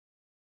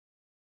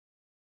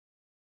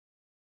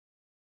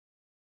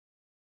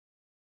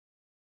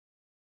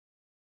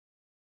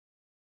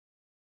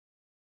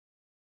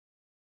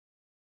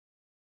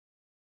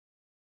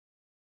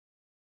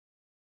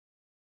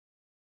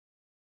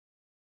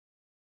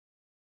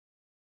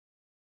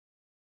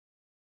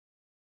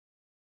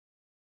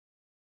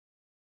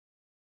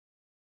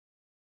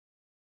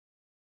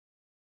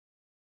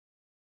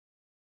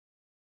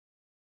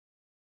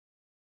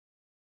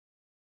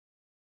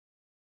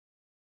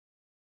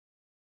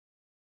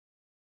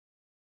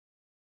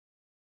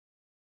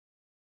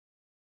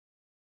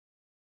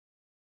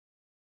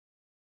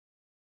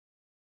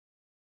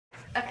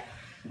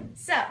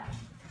So,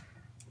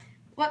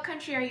 what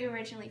country are you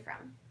originally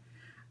from?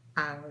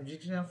 I'm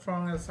originally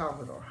from El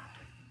Salvador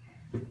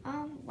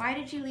Why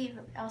did you leave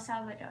El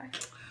Salvador?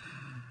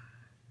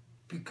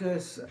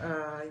 because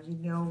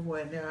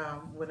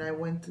when I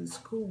went to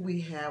school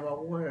we have a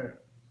war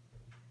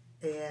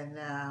and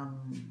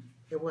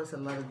it was a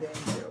lot of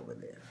danger over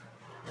there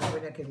and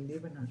we're not gonna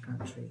live in our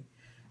country,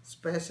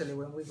 especially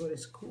when we go to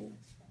school.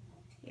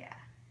 Yeah.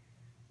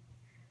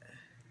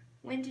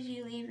 When did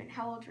you leave and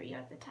how old were you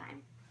at the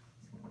time?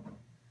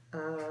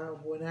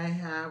 When I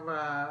have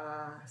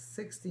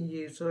 16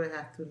 years old, I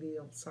have to leave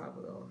El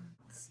Salvador.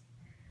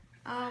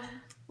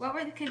 What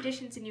were the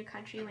conditions in your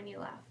country when you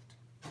left?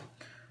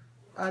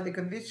 The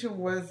condition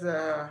was,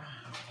 I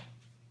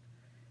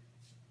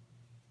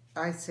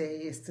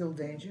say, still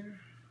danger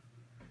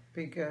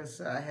because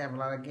I have a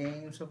lot of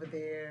games over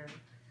there.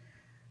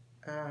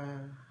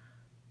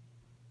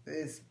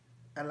 There's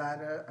a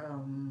lot of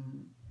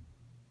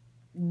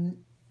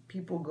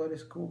people go to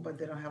school, but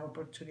they don't have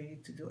opportunity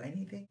to do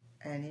anything.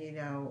 And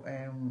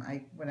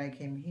when I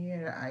came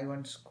here, I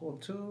went to school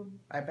too.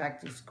 I back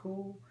to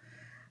school.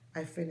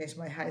 I finished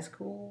my high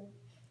school,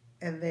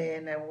 and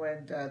then I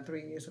went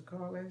 3 years of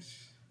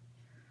college.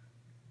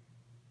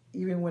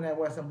 Even when I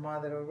was a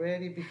mother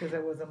already, because I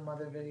was a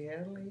mother very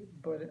early.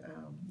 But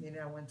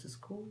I went to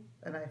school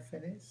and I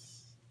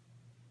finished.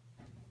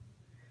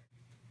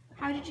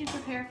 How did you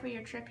prepare for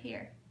your trip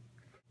here?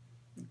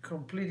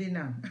 Completely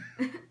none.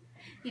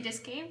 You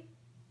just came?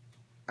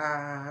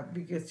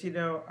 Because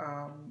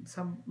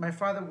my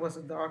father was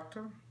a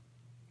doctor,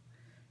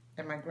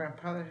 and my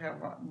parents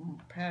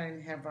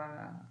have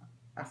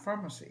a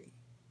pharmacy.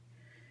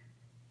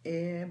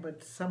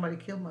 But somebody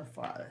killed my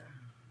father.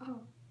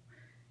 Oh.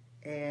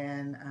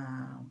 And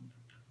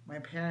my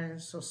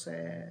parents so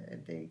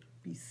sad, they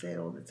be sad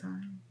all the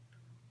time.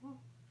 Oh.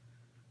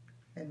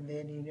 And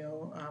then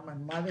my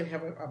mother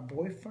have a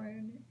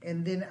boyfriend,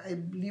 and then I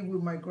live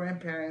with my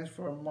grandparents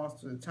for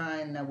most of the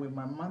time. Now with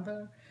my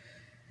mother,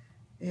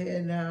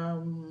 and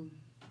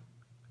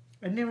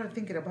I never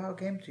thinking about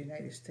came to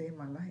United States in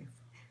my life.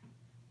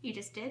 You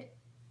just did?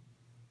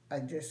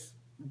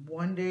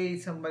 One day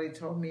somebody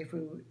told me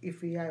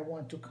if I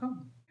want to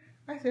come.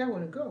 I said I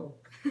want to go.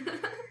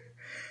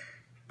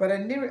 But I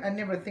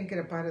never thinking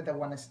about it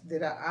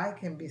that I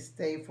can be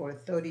stay for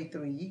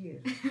 33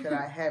 years that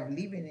I have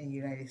living in the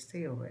United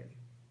States already.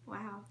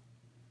 Wow.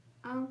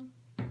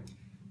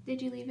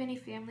 Did you leave any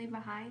family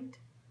behind?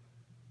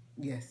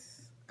 Yes.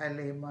 I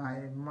leave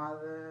my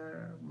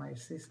mother, my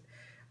sister,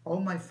 all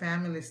my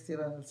family is still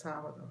in El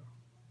Salvador.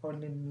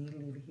 Only me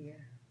live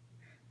here.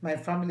 My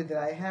family that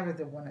I have is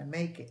the one I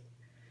make it.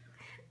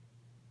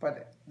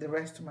 But the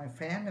rest of my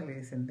family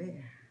isn't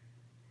there.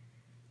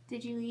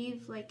 Did you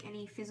leave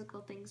any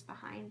physical things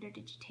behind, or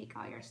did you take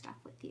all your stuff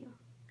with you?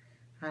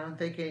 I don't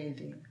take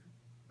anything.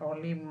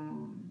 Only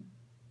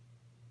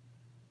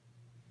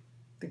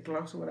the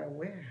clothes what I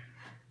wear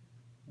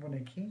when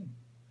I came.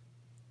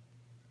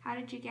 How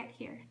did you get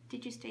here?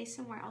 Did you stay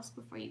somewhere else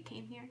before you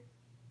came here?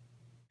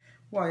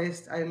 Well,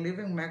 I live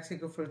in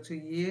Mexico for 2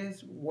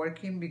 years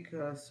working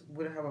because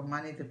we don't have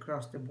money to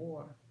cross the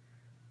border.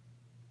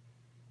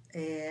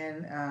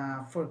 And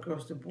for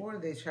cross the border,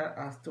 they charge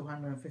us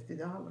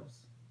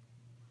 $250.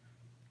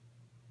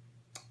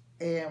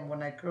 And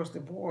when I crossed the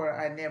border,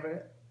 I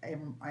never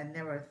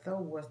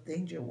thought what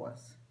danger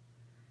was.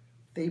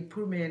 They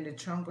put me in the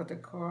trunk of the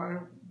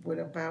car with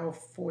about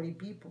 40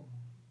 people.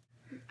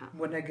 Oh.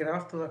 When I get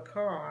off to the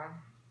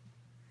car,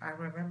 I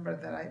remember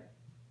that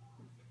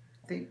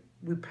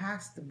we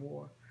passed the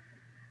border,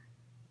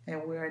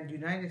 and we're in the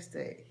United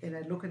States. And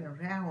I looking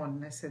around,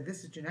 and I said,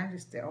 "This is United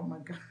States. Oh my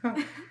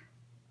God!"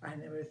 I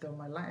never thought in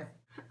my life.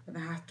 And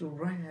I have to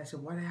run. I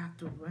said, "Why do I have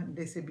to run?"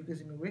 They said,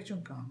 "Because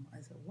immigration come."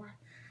 I said, "What?"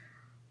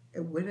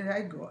 And where did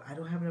I go? I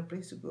don't have no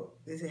place to go.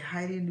 They say,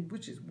 "Hide in the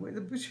bushes." Where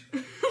the bushes?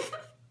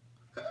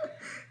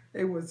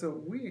 It was so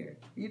weird.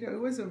 It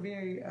was a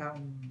very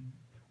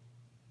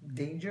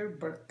danger,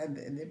 but at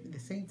the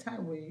same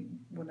time,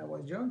 when I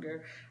was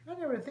younger, I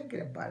never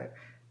thinking about it.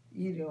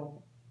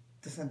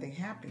 Does something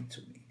happen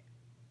to me?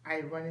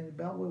 I run in the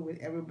beltway with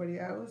everybody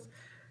else,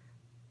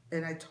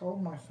 and I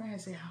told my friend, I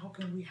said, "How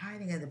can we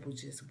hiding in the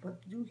bushes?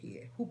 What to do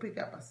here? Who pick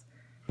up us?"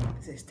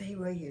 They said, "Stay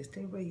right here,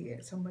 stay right here."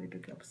 Somebody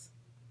pick up us.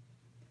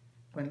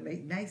 When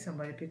late night,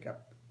 somebody pick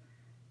up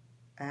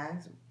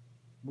us.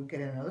 We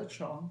get another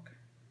trunk,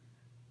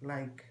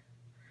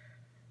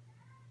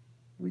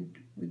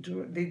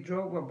 they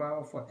drove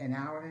about for an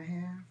hour and a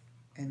half,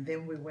 and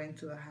then we went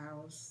to the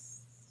house.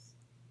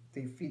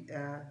 They feed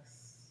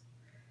us.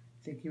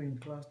 They give me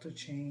clothes to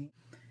change.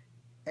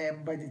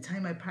 And by the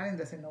time my parents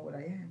doesn't know what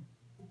I am.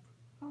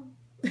 Oh.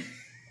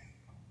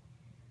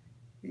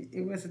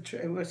 It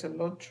was a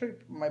long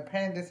trip. My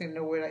parents doesn't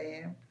know where I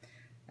am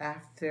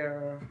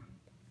after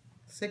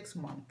 6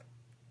 months.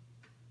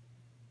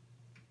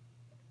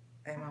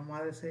 And my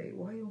mother said,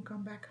 "Why you don't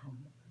come back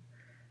home?"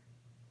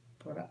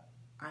 But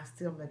I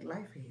still make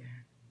life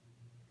here.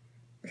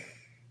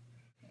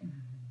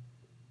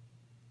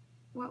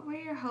 What were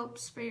your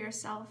hopes for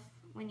yourself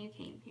when you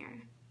came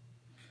here?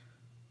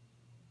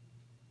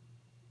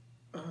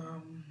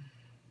 Um,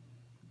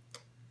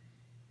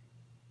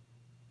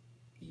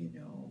 you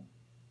know,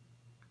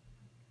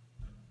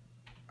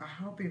 I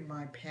hoping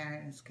my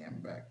parents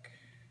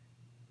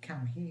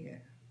come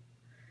here,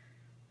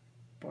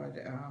 but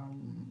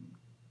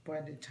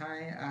by the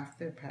time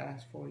after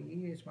past 4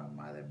 years, my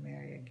mother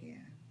married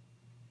again,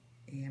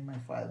 and my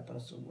father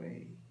passed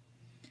away,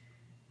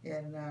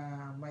 and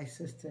my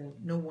sister,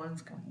 no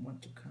one's come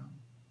want to come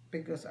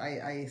because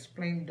I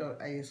explained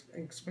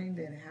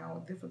then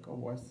how difficult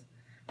it was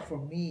for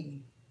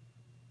me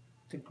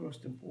to cross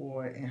the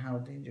border and how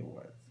dangerous it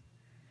was.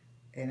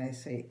 And I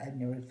say I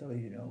never thought,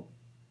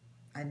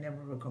 I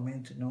never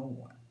recommend to no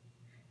one.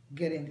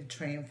 Getting the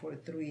train for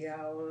 3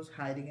 hours,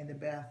 hiding in the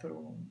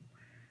bathroom,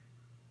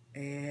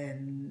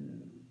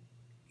 and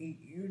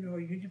you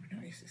never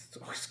know. It's just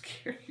so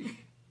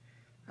scary.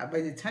 By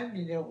the time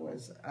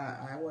was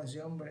I was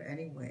younger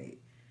anyway.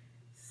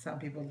 Some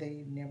people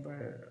they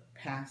never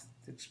passed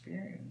the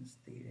experience.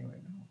 They never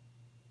know.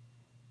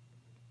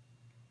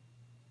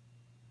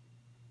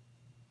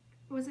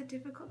 Was it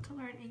difficult to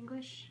learn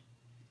English?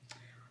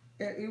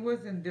 It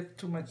wasn't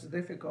too much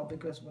difficult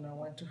because when I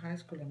went to high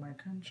school in my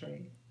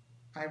country,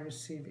 I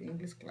received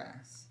English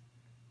class.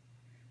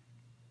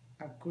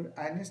 I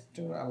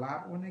understood a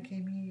lot when I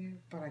came here,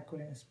 but I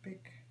couldn't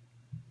speak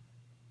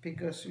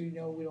because we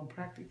don't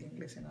practice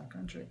English in our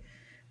country.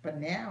 But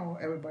now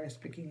everybody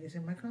speaks English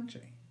in my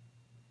country.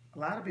 A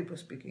lot of people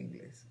speak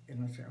English,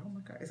 and I say, "Oh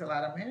my God, it's a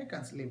lot of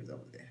Americans live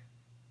over there."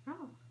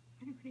 Oh,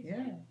 I never knew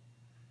Yeah, that.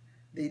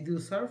 they do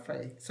surf,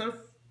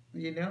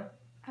 you know,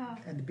 Oh,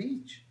 at the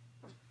beach.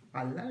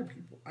 A lot of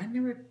people. I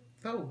never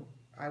thought.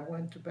 I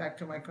went back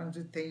to my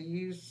country 10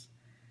 years,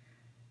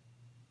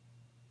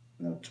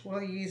 no,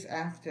 12 years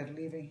after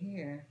leaving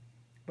here,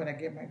 when I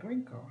get my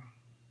green card,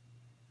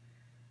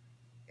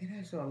 and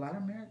I saw a lot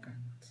of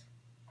Americans.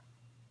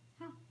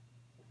 huh.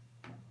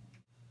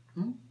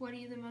 Hmm? What are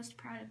you the most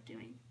proud of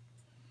doing?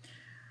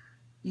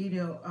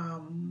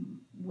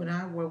 When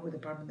I worked with the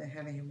Department of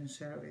Health and Human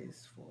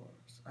Service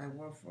I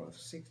worked for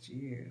 6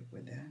 years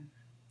with them.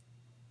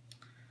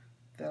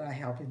 That I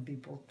helping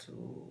people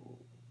to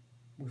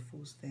with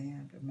food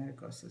stamp and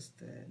medical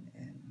assistance,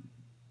 and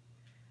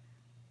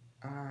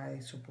I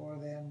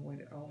support them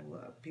with all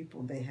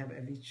people they have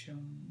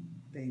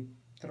eviction. They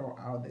throw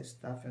out their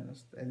stuff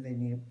and they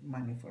need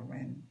money for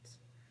rent.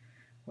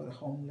 For the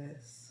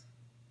homeless,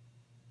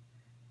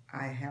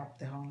 I help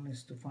the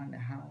homeless to find a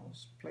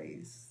house,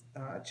 place,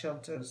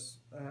 shelters,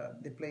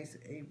 the place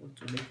able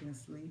to they can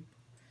sleep.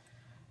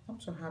 I'm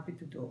so happy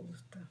to do all this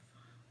stuff,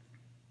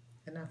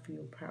 and I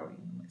feel proud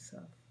of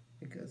myself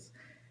because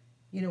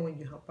when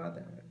you help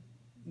others,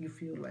 you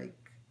feel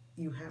like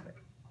you have it,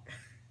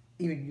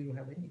 even you don't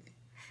have anything.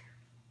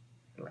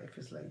 Life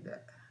is like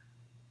that.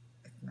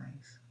 It's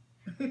nice.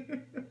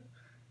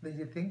 Did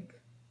you think?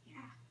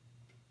 Yeah.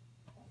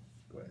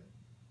 Good.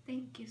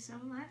 Thank you so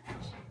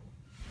much.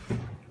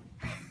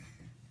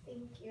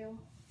 Thank you.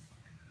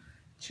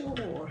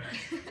 Sure.